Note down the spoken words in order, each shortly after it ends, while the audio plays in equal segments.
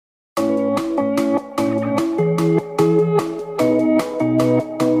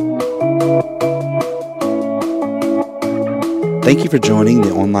Thank you for joining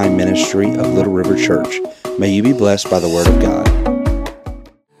the online ministry of Little River Church. May you be blessed by the Word of God.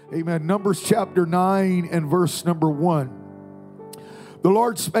 Amen. Numbers chapter 9 and verse number 1. The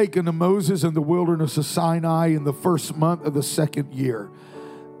Lord spake unto Moses in the wilderness of Sinai in the first month of the second year,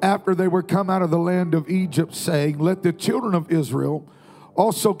 after they were come out of the land of Egypt, saying, Let the children of Israel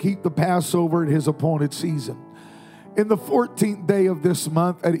also keep the Passover at his appointed season. In the 14th day of this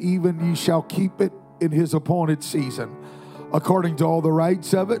month at even ye shall keep it in his appointed season. According to all the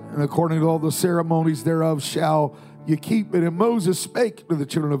rites of it, and according to all the ceremonies thereof shall ye keep it. And Moses spake to the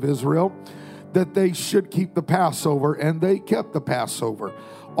children of Israel that they should keep the Passover, and they kept the Passover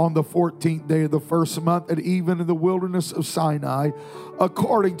on the 14th day of the first month, and even in the wilderness of Sinai,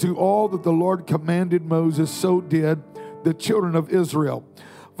 according to all that the Lord commanded Moses, so did the children of Israel.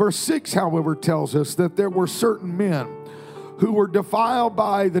 Verse 6, however, tells us that there were certain men who were defiled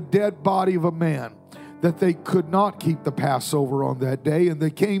by the dead body of a man, that they could not keep the Passover on that day, and they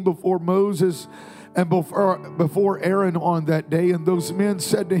came before Moses and before Aaron on that day, and those men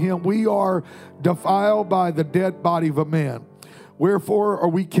said to him, We are defiled by the dead body of a man. Wherefore are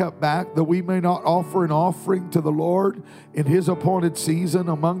we kept back, that we may not offer an offering to the Lord in his appointed season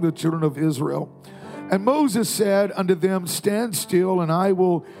among the children of Israel? And Moses said unto them, Stand still, and I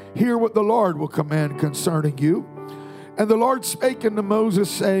will hear what the Lord will command concerning you. And the Lord spake unto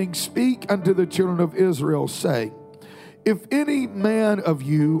Moses, saying, Speak unto the children of Israel, saying, If any man of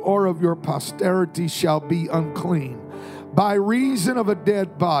you or of your posterity shall be unclean by reason of a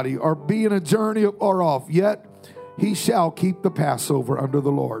dead body, or be in a journey afar off, yet he shall keep the Passover unto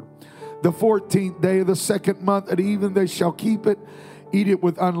the Lord. The 14th day of the second month at even they shall keep it, eat it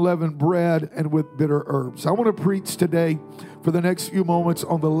with unleavened bread and with bitter herbs. I want to preach today for the next few moments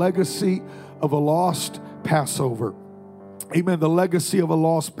on the legacy of a lost Passover. Amen. The legacy of a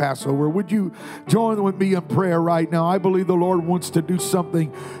lost Passover. Would you join with me in prayer right now? I believe the Lord wants to do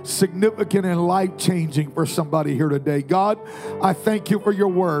something significant and life-changing for somebody here today. God, I thank you for your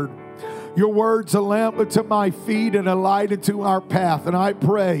word. Your word's a lamp unto my feet and a light unto our path. And I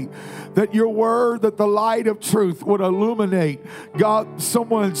pray that your word, that the light of truth would illuminate, God,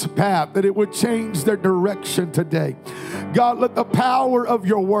 someone's path, that it would change their direction today. God, let the power of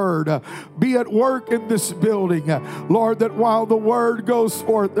your word be at work in this building. Lord, that while the word goes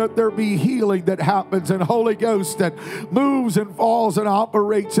forth, that there be healing that happens, and Holy Ghost that moves and falls and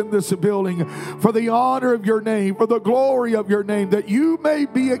operates in this building for the honor of your name, for the glory of your name, that you may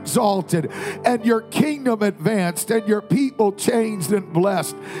be exalted and your kingdom advanced and your people changed and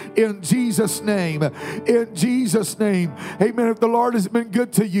blessed in Jesus' name. In Jesus' name. Amen. If the Lord has been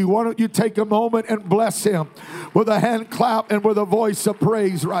good to you, why don't you take a moment and bless him with a hand clap and with a voice of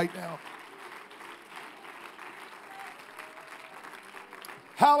praise right now.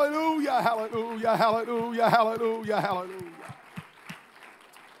 Hallelujah, hallelujah, hallelujah, hallelujah, hallelujah.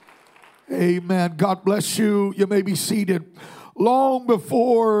 Amen. God bless you. You may be seated. Long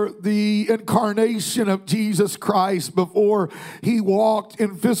before the incarnation of Jesus Christ, before he walked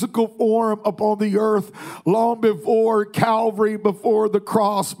in physical form upon the earth, long before Calvary, before the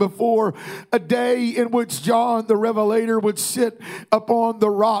cross, before a day in which John the Revelator would sit upon the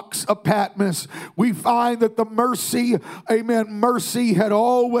rocks of Patmos, we find that the mercy had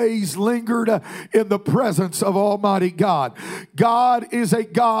always lingered in the presence of Almighty God. God is a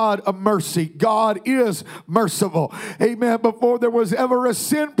God of mercy. God is merciful. Amen. Before there was ever a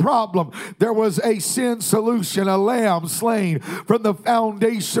sin problem, there was a sin solution, a lamb slain from the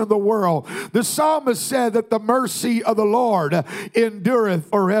foundation of the world. The psalmist said that the mercy of the Lord endureth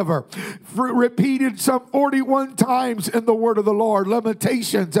forever. Repeated some 41 times in the word of the Lord.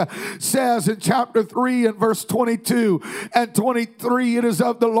 Lamentations says in chapter 3 and verse 22 and 23, it is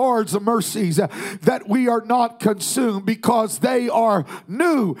of the Lord's mercies that we are not consumed, because they are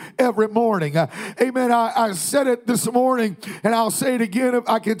new every morning. Amen. I said it this morning, and I'll say it again if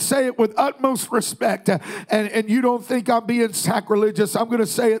I can say it with utmost respect, and you don't think I'm being sacrilegious. I'm going to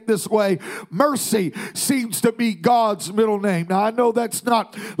say it this way. Mercy seems to be God's middle name. Now, I know that's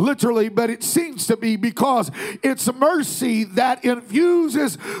not literally, but it seems to be, because it's mercy that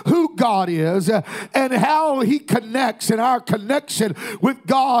infuses who God is and how he connects, and our connection with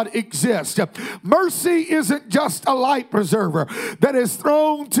God exists. Mercy isn't just a life preserver that is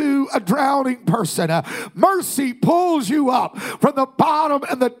thrown to a drowning person. Mercy pulls you up from the bottom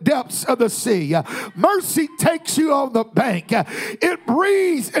and the depths of the sea. Mercy takes you on the bank. It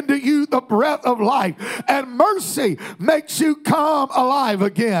breathes into you the breath of life, and mercy makes you come alive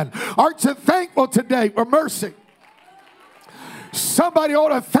again. Aren't you thankful today for mercy? Somebody ought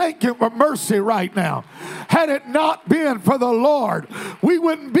to thank him for mercy right now. Had it not been for the Lord, we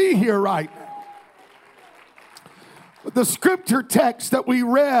wouldn't be here right now. The scripture text that we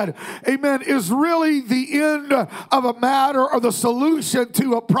read, amen, is really the end of a matter or the solution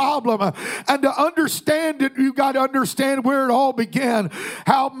to a problem. And to understand it, you've got to understand where it all began.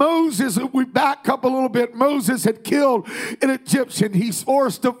 How Moses, if we back up a little bit, Moses had killed an Egyptian. He's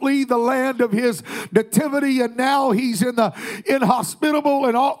forced to flee the land of his nativity, and now he's in the inhospitable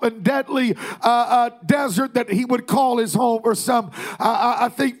and often deadly desert that he would call his home for some, I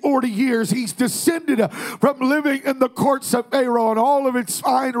think, 40 years. He's descended from living in the courts of Pharaoh and all of its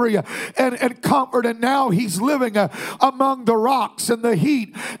finery and comfort, and now he's living among the rocks and the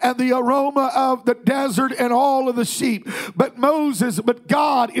heat and the aroma of the desert and all of the sheep. But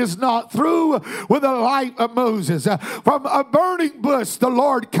God is not through with the life of Moses. From a burning bush, the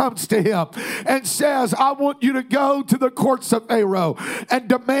Lord comes to him and says, I want you to go to the courts of Pharaoh and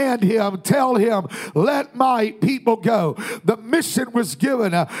demand him, tell him, let my people go. The mission was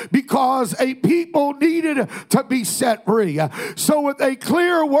given because a people needed to be set free. So with a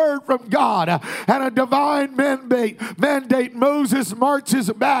clear word from God and a divine mandate, Moses marches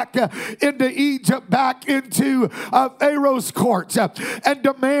back into Egypt, back into Pharaoh's courts, and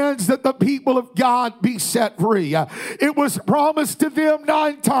demands that the people of God be set free. It was promised to them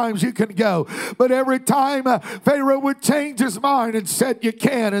 9 times you can go, but every time Pharaoh would change his mind and said you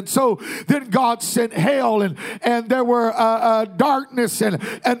can. And so then God sent hail, and there were darkness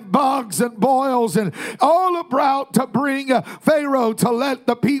and bugs and boils and all about to bring Pharaoh to let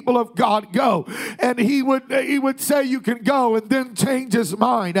the people of God go. And he would say you can go, and then change his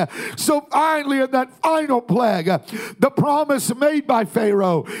mind. So finally, in that final plague, the promise made by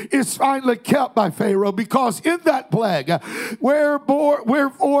Pharaoh is finally kept by Pharaoh, because in that plague,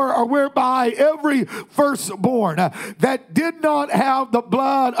 whereby every firstborn that did not have the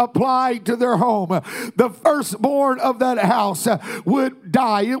blood applied to their home, the firstborn of that house would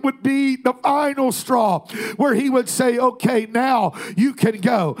die. It would be the final straw where he would say, okay, now you can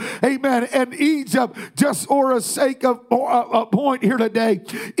go. Amen. And Egypt, just for a sake of a point here today,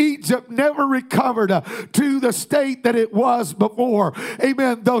 Egypt never recovered to the state that it was before.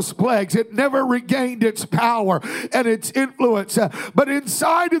 Amen. Those plagues, it never regained its power and its influence. But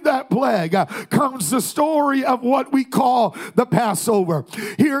inside of that plague comes the story of what we call the Passover.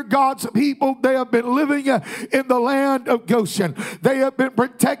 Here, God's people, they have been living in the land of Goshen. They have been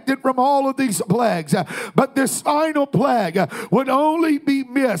protected from all of these plagues. But this final plague would only be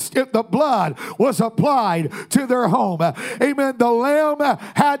missed if the blood was applied to their home. Amen. The lamb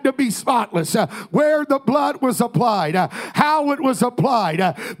had to be spotless. Where the blood was applied, how it was applied,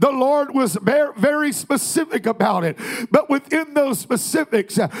 the Lord was very specific about it. But within those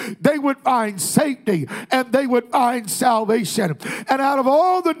specifics, they would find safety and they would find salvation. And out of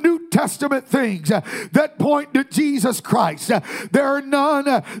all the New Testament things that point to Jesus Christ, there are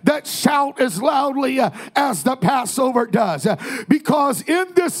none that shout as loudly as the Passover does. Because in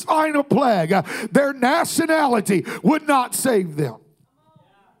this final plague, their nationality would not save them.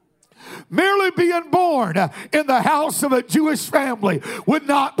 Merely being born in the house of a Jewish family would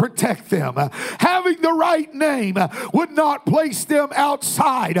not protect them. Having the right name would not place them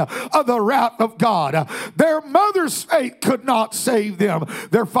outside of the wrath of God. Their mother's faith could not save them.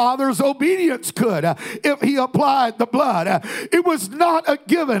 Their father's obedience could if he applied the blood. It was not a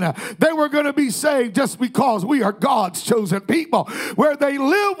given. They were going to be saved just because we are God's chosen people. Where they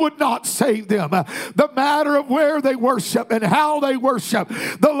live would not save them. The matter of where they worship and how they worship,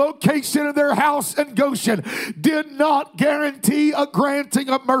 the location of their house in Goshen did not guarantee a granting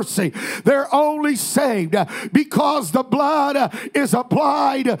of mercy. They're only saved because the blood is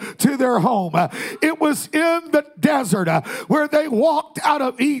applied to their home. It was in the desert where they walked out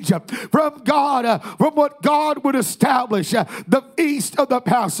of Egypt from God, from what God would establish, the feast of the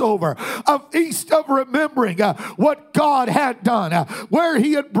Passover, a feast of remembering what God had done, where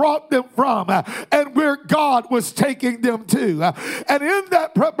he had brought them from, and where God was taking them to. And in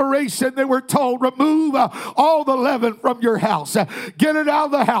that preparation, they were told, remove all the leaven from your house. Get it out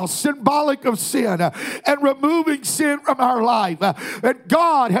of the house, symbolic of sin, and removing sin from our life. And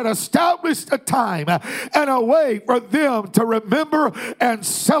God had established a time and a way for them to remember and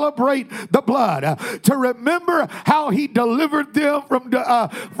celebrate the blood, to remember how he delivered them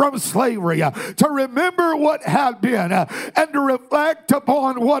from slavery, to remember what had been, and to reflect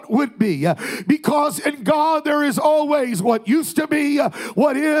upon what would be. Because in God there is always what used to be,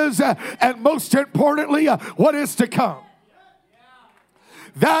 what is, and most importantly, what is to come.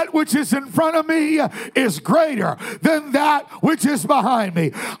 That which is in front of me is greater than that which is behind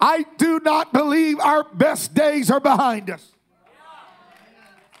me. I do not believe our best days are behind us.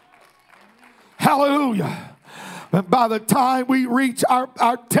 Hallelujah. And by the time we reach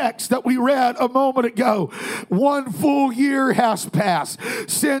our text that we read a moment ago, 1 full year has passed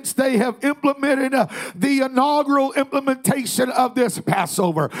since they have implemented the inaugural implementation of this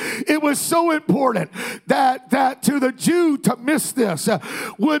Passover. It was so important that to the Jew to miss this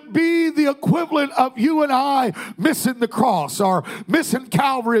would be the equivalent of you and I missing the cross, or missing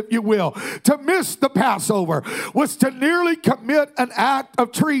Calvary, if you will. To miss the Passover was to nearly commit an act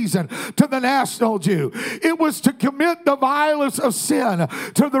of treason to the national Jew. It was to commit the violence of sin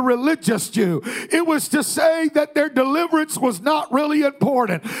to the religious Jew. It was to say that their deliverance was not really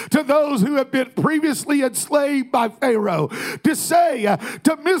important to those who had been previously enslaved by Pharaoh.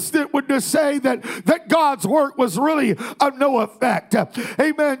 To miss it would to say that God's work was really of no effect.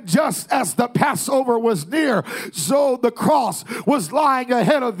 Amen. Just as the Passover was near, so the cross was lying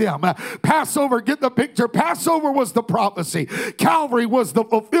ahead of them. Passover, get the picture. Passover was the prophecy. Calvary was the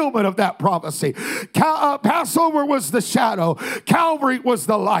fulfillment of that prophecy. Passover was the shadow. Calvary was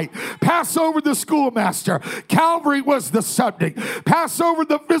the light. Passover, the schoolmaster. Calvary was the subject. Passover,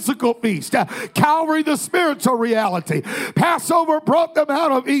 the physical feast. Calvary, the spiritual reality. Passover brought them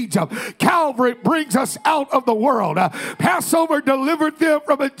out of Egypt. Calvary brings us out of the world. Passover delivered them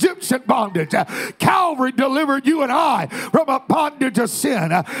from Egyptian bondage. Calvary delivered you and I from a bondage of sin.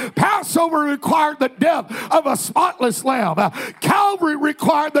 Passover required the death of a spotless lamb. Calvary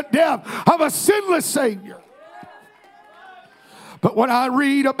required the death of a sinless Savior. But when I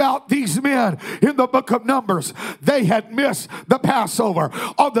read about these men in the book of Numbers, they had missed the Passover.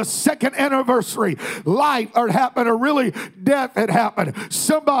 On the second anniversary, life had happened, or really death had happened.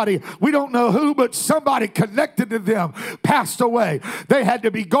 Somebody, we don't know who, but somebody connected to them passed away. They had to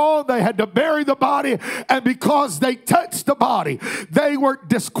be gone. They had to bury the body. And because they touched the body, they were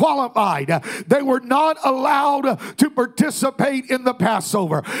disqualified. They were not allowed to participate in the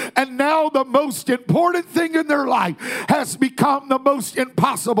Passover. And now the most important thing in their life has become the most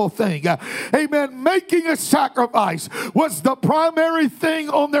impossible thing. Amen. Making a sacrifice was the primary thing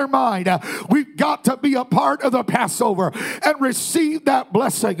on their mind. We've got to be a part of the Passover and receive that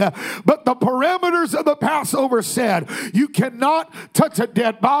blessing. But the parameters of the Passover said you cannot touch a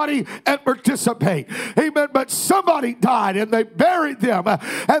dead body and participate. Amen. But somebody died and they buried them,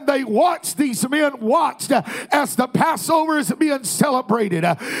 and they watched, these men watched as the Passover is being celebrated.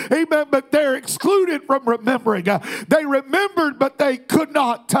 Amen. But they're excluded from remembering. They remembered, but they could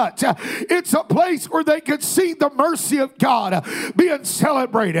not touch. It's a place where they could see the mercy of God being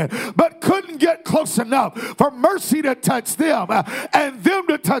celebrated, but couldn't get close enough for mercy to touch them and them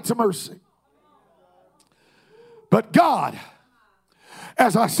to touch mercy. But God,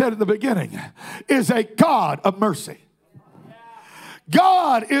 as I said in the beginning, is a God of mercy.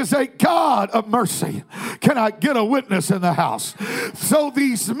 God is a God of mercy. Can I get a witness in the house? So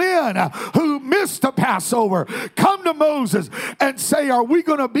these men who missed the Passover come to Moses and say, are we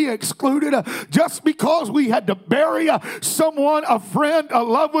going to be excluded just because we had to bury someone, a friend, a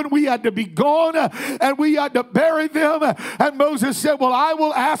loved one? We had to be gone and we had to bury them. And Moses said, well, I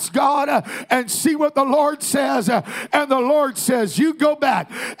will ask God and see what the Lord says. And the Lord says, you go back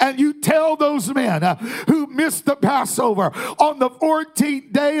and you tell those men who missed the Passover on the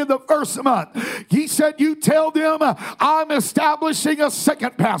 14th day of the first month. He said, you tell them I'm establishing a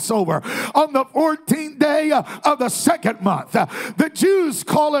second Passover on the 14th day of the second month. The Jews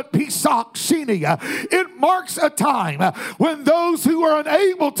call it Pesach Sheni. It marks a time when those who are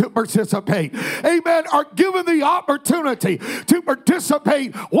unable to participate, amen, are given the opportunity to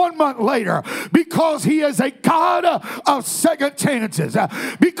participate 1 month later, because he is a God of second chances.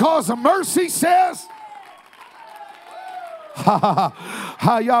 Because mercy says, I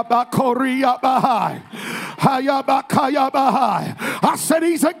said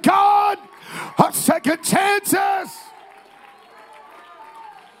he's a God of second chances.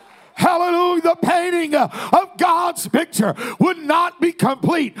 Hallelujah. The painting of God's picture would not be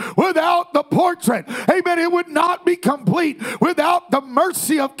complete without the portrait. Amen. It would not be complete without the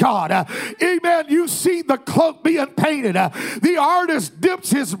mercy of God. Amen. You see the cloak being painted. The artist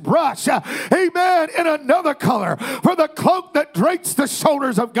dips his brush, amen, in another color for the cloak that drapes the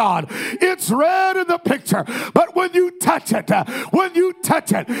shoulders of God. It's red in the picture, but when you touch it,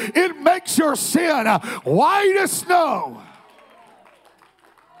 it makes your sin white as snow.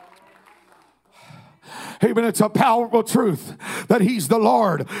 Amen. It's a powerful truth that He's the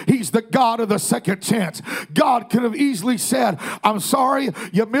Lord. He's the God of the second chance. God could have easily said, I'm sorry,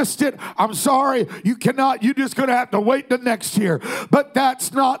 you missed it. I'm sorry, you cannot. You're just going to have to wait the next year. But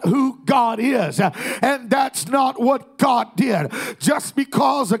that's not who God is. And that's not what God did. Just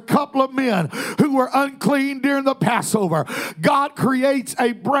because a couple of men who were unclean during the Passover, God creates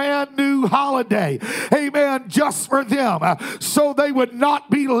a brand new holiday. Amen. Just for them. So they would not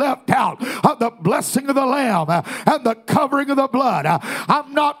be left out of the blessing of the Lamb and the covering of the blood.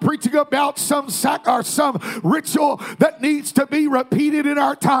 I'm not preaching about some ritual that needs to be repeated in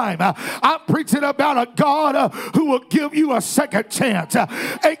our time. I'm preaching about a God who will give you a second chance.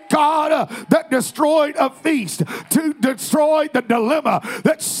 A God that destroyed a feast to destroy the dilemma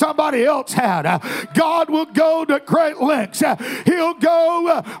that somebody else had. God will go to great lengths. He'll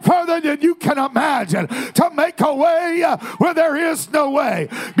go further than you can imagine to make a way where there is no way,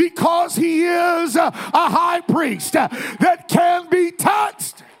 because He is a high priest that can be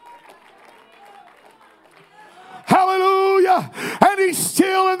touched. Hallelujah. And He's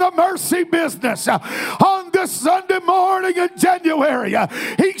still in the mercy business. On this Sunday morning in January,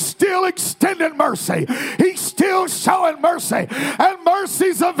 He's still extending mercy. He's still showing mercy. And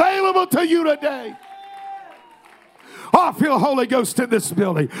mercy's available to you today. Oh, I feel Holy Ghost in this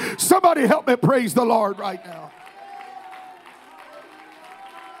building. Somebody help me praise the Lord right now.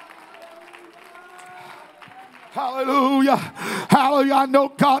 Hallelujah. Hallelujah. I know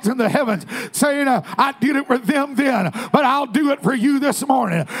God's in the heavens saying, I did it for them then, but I'll do it for you this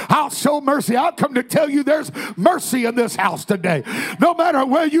morning. I'll show mercy. I'll come to tell you there's mercy in this house today. No matter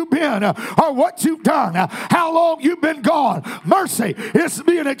where you've been or what you've done, how long you've been gone, mercy is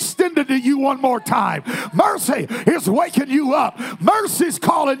being extended to you one more time. Mercy is waking you up. Mercy's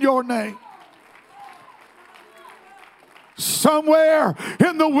calling your name. Somewhere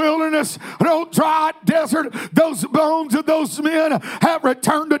in the wilderness, no dry desert, those bones of those men have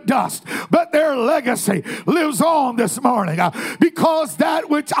returned to dust. But their legacy lives on this morning because that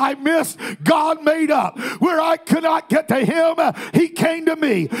which I missed, God made up. Where I could not get to Him, He came to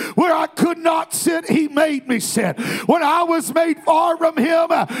me. Where I could not sit, He made me sit. When I was made far from Him,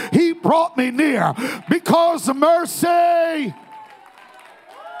 He brought me near. Because mercy.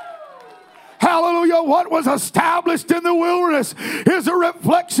 Hallelujah. What was established in the wilderness is a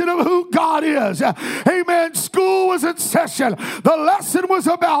reflection of who God is. Amen. School was in session. The lesson was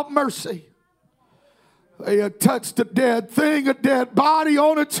about mercy. They had touched a dead thing, a dead body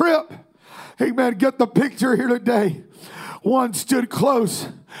on a trip. Amen. Get the picture here today. One stood close,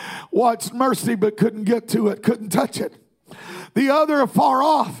 watched mercy, but couldn't get to it, couldn't touch it. The other afar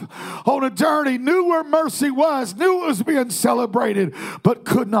off on a journey, knew where mercy was, knew it was being celebrated, but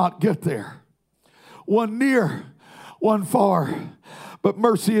could not get there. One near, one far. But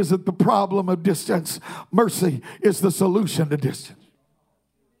mercy isn't the problem of distance. Mercy is the solution to distance.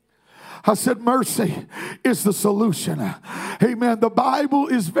 I said mercy is the solution. Amen. The Bible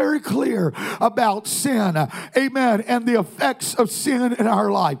is very clear about sin. Amen. And the effects of sin in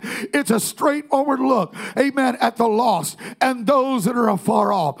our life. It's a straightforward look. Amen. At the lost and those that are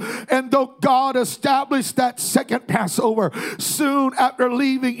afar off. And though God established that second Passover soon after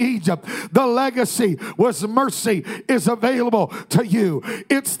leaving Egypt, the legacy was mercy is available to you.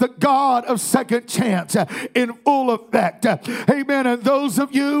 It's the God of second chance in full effect. Amen. And those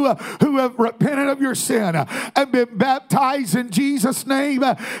of you who have repented of your sin and been baptized in Jesus' name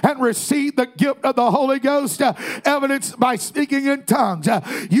and received the gift of the Holy Ghost, evidenced by speaking in tongues,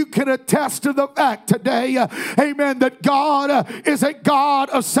 you can attest to the fact today, amen, that God is a God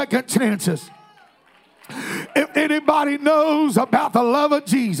of second chances. If anybody knows about the love of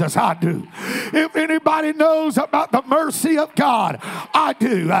Jesus, I do. If anybody knows about the mercy of God, I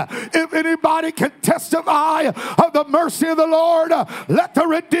do. If anybody can testify of the mercy of the Lord, let the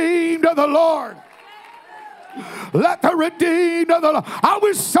redeemed of the Lord. Let the redeemed of the Lord. I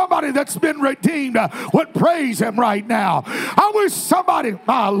wish somebody that's been redeemed would praise Him right now. I wish somebody,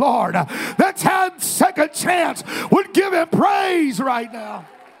 my Lord, that's had second chance would give Him praise right now.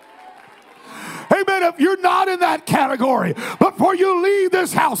 Amen. If you're not in that category, before you leave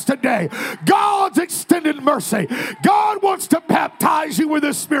this house today, God's extended mercy. God wants to baptize you with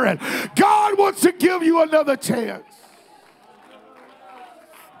His Spirit. God wants to give you another chance.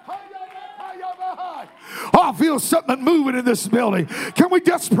 Oh, I feel something moving in this building. Can we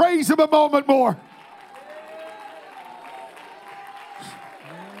just praise Him a moment more?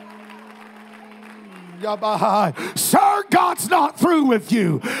 Sir, God's not through with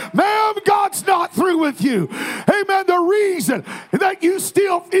you. Ma'am, God's not through with you. Amen. The reason that you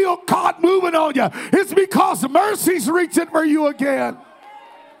still feel God moving on you is because mercy's reaching for you again.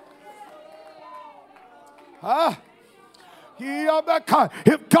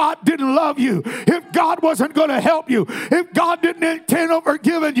 If God didn't love you, if God wasn't going to help you, if God didn't intend on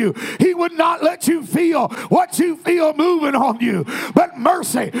forgiving you, He would not let you feel what you feel moving on you. But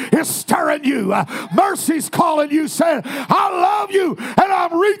mercy is stirring you. Mercy's calling you, saying, I love you and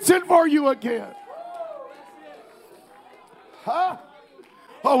I'm reaching for you again.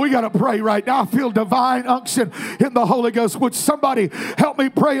 Oh, we got to pray right now. I feel divine unction in the Holy Ghost. Would somebody help me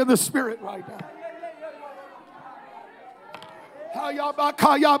pray in the Spirit right now?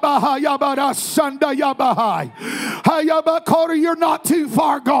 You're not too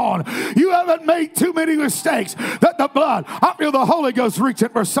far gone. You haven't made too many mistakes that the blood, I feel the Holy Ghost reaching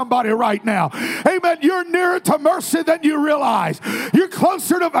for somebody right now. Amen. You're nearer to mercy than you realize. You're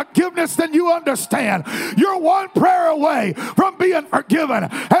closer to forgiveness than you understand. You're one prayer away from being forgiven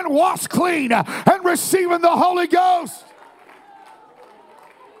and washed clean and receiving the Holy Ghost.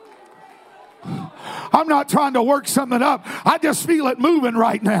 I'm not trying to work something up. I just feel it moving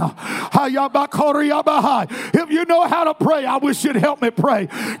right now. If you know how to pray, I wish you'd help me pray,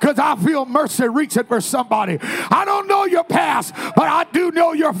 because I feel mercy reaching for somebody. I don't know your past, but I do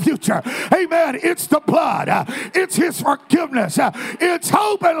know your future. Amen. It's the blood. It's His forgiveness. It's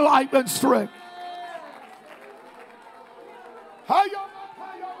hope and life and strength.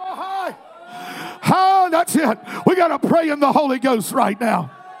 That's it. We got to pray in the Holy Ghost right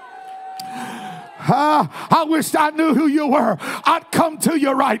now. I wish I knew who you were. I'd come to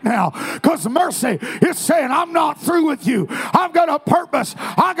you right now, because mercy is saying, I'm not through with you. I've got a purpose.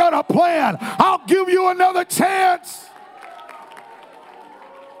 I got a plan. I'll give you another chance.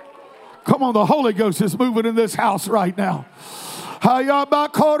 Come on, the Holy Ghost is moving in this house right now. All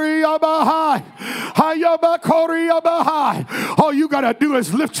you got to do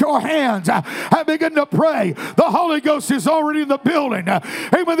is lift your hands and begin to pray. The Holy Ghost is already in the building.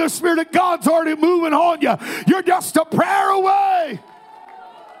 Amen. The Spirit of God's already moving on you. You're just a prayer away.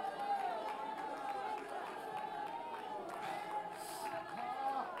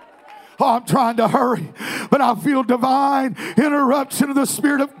 Oh, I'm trying to hurry, but I feel divine interruption of the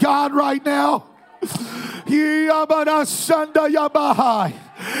Spirit of God right now.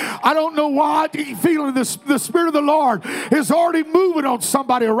 I don't know why I'm feeling this. The Spirit of the Lord is already moving on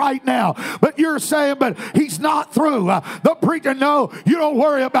somebody right now. But you're saying, but he's not through. The preacher, no, you don't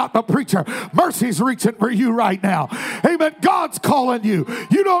worry about the preacher. Mercy's reaching for you right now. Amen. God's calling you.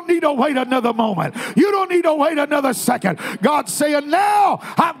 You don't need to wait another moment. You don't need to wait another second. God's saying, now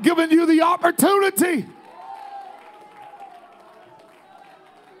I've given you the opportunity.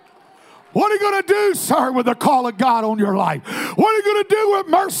 What are you going to do, sir, with the call of God on your life? What are you going to do with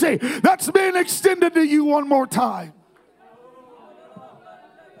mercy that's being extended to you one more time?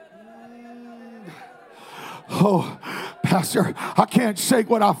 Oh, Pastor, I can't shake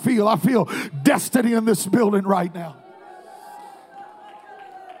what I feel. I feel destiny in this building right now.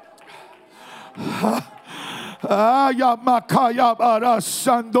 Why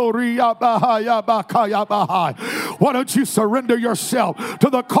don't you surrender yourself to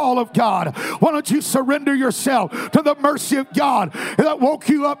the call of God? Why don't you surrender yourself to the mercy of God that woke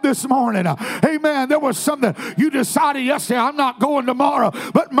you up this morning? Amen. There was something you decided yesterday, I'm not going tomorrow,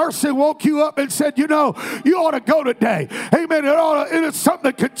 but mercy woke you up and said, you know, you ought to go today. Amen. It is something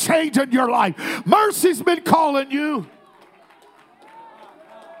that could change in your life. Mercy's been calling you.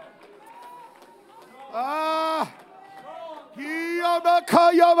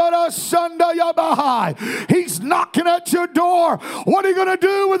 He's knocking at your door. What are you going to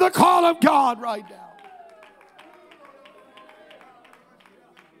do with the call of God right now?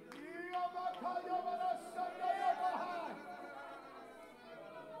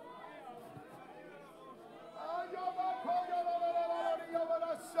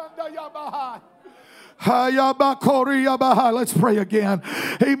 Let's pray again.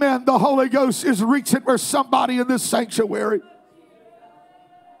 Amen. The Holy Ghost is reaching for somebody in this sanctuary.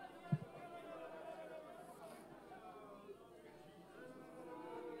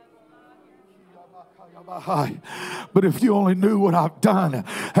 But if you only knew what I've done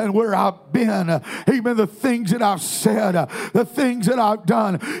and where I've been, amen, the things that I've said, the things that I've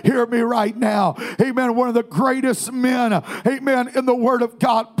done, hear me right now. Amen. One of the greatest men, amen, in the Word of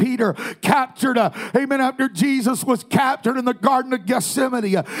God, Peter, captured, amen, after Jesus was captured in the Garden of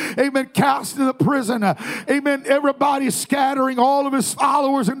Gethsemane, amen, cast into prison, amen, everybody scattering, all of his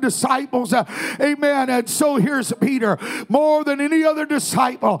followers and disciples, amen. And so here's Peter, more than any other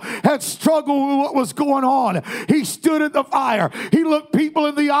disciple, had struggled with what was going on. He stood at the fire. He looked people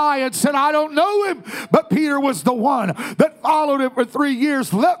in the eye and said, I don't know him. But Peter was the one that followed him for 3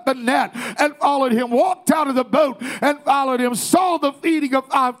 years, left the net and followed him, walked out of the boat and followed him, saw the feeding of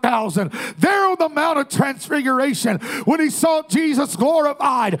 5,000. There on the Mount of Transfiguration, when he saw Jesus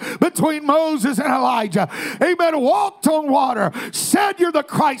glorified between Moses and Elijah, amen, walked on water, said, you're the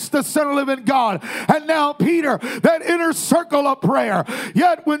Christ, the Son of the living God. And now Peter, that inner circle of prayer.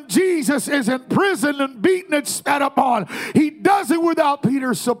 Yet when Jesus is in prison and beaten and spat upon, he does it without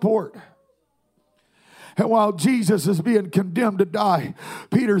Peter's support. And while Jesus is being condemned to die,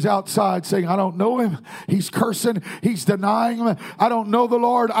 Peter's outside saying, I don't know him. He's cursing. He's denying him. I don't know the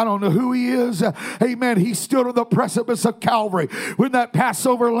Lord. I don't know who he is. Amen. He stood on the precipice of Calvary when that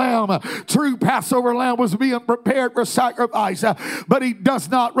Passover lamb, true Passover lamb, was being prepared for sacrifice. But he does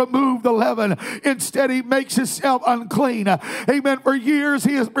not remove the leaven. Instead, he makes himself unclean. Amen. For years,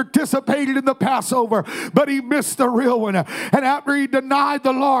 he has participated in the Passover, but he missed the real one. And after he denied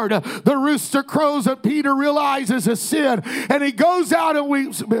the Lord, the rooster crows and Peter realizes his sin, and he goes out and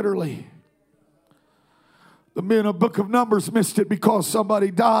weeps bitterly. The men of Book of Numbers missed it because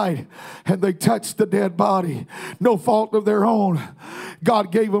somebody died and they touched the dead body. No fault of their own. God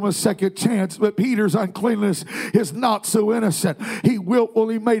gave them a second chance, but Peter's uncleanness is not so innocent. He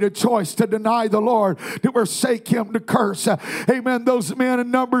willfully made a choice to deny the Lord, to forsake him, to curse. Amen. Those men in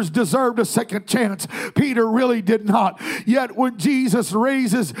Numbers deserved a second chance. Peter really did not. Yet when Jesus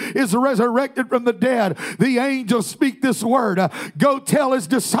is resurrected from the dead, the angels speak this word. Go tell his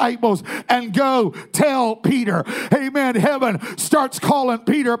disciples and go tell Peter. Amen. Heaven starts calling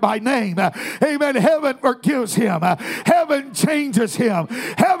Peter by name. Amen. Heaven forgives him. Heaven changes him.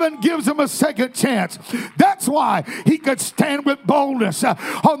 Heaven gives him a second chance. That's why he could stand with boldness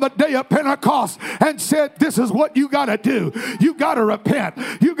on the day of Pentecost and said, this is what you got to do. You got to repent.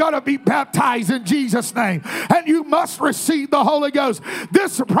 You got to be baptized in Jesus' name. And you must receive the Holy Ghost.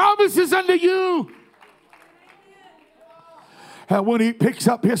 This promise is unto you. And when he picks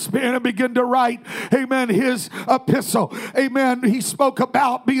up his pen and begin to write, amen, his epistle, amen, he spoke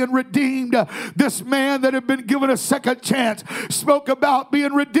about being redeemed. This man that had been given a second chance spoke about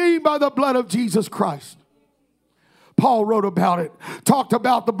being redeemed by the blood of Jesus Christ. Paul wrote about it, talked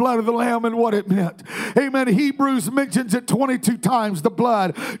about the blood of the Lamb and what it meant. Amen. Hebrews mentions it 22 times, the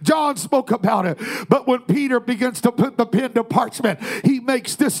blood. John spoke about it. But when Peter begins to put the pen to parchment, he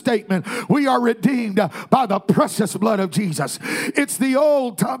makes this statement: we are redeemed by the precious blood of Jesus. It's the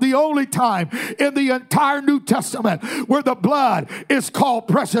only time in the entire New Testament where the blood is called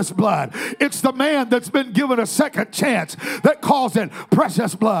precious blood. It's the man that's been given a second chance that calls it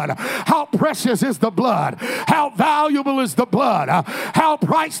precious blood. How precious is the blood? How valuable is the blood? How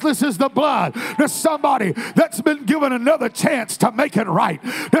priceless is the blood to somebody that's been given another chance to make it right,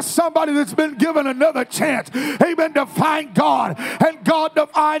 to somebody that's been given another chance, amen, to find God and God to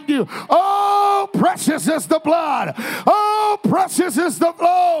find you. Oh, precious is the blood. Oh, precious is the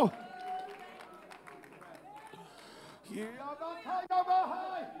flow.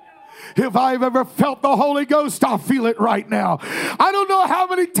 If I've ever felt the Holy Ghost, I feel it right now. I don't know how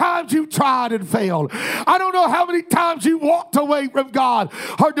many times you've tried and failed. I don't know how many times you walked away from God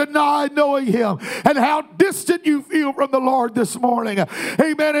or denied knowing him, and how distant you feel from the Lord this morning.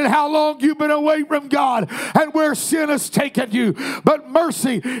 Amen. And how long you've been away from God and where sin has taken you. But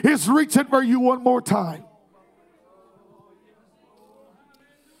mercy is reaching for you one more time.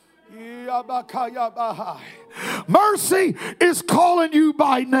 Mercy is calling you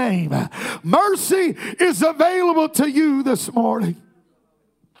by name. Mercy is available to you this morning.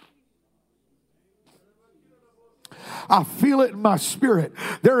 I feel it in my spirit.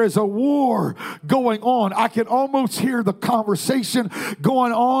 There is a war going on. I can almost hear the conversation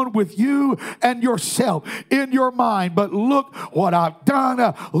going on with you and yourself in your mind. But look what I've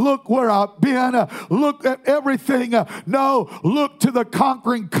done. Look where I've been. Look at everything. No, look to the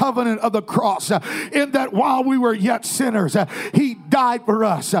conquering covenant of the cross. In that while we were yet sinners, he died for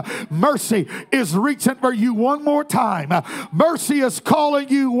us. Mercy is reaching for you one more time. Mercy is calling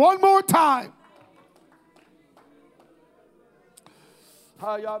you one more time.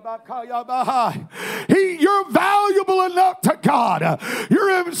 You're valuable enough to God.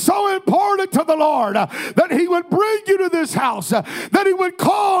 You're so important to the Lord that he would bring you to this house, that he would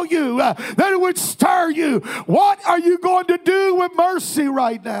call you, that he would stir you. What are you going to do with mercy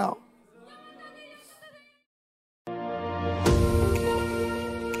right now?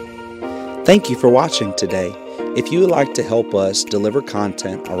 Thank you for watching today. If you would like to help us deliver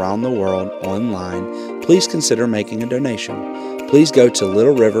content around the world online, please consider making a donation. Please go to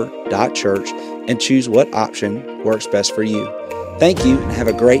littleriver.church and choose what option works best for you. Thank you and have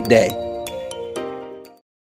a great day.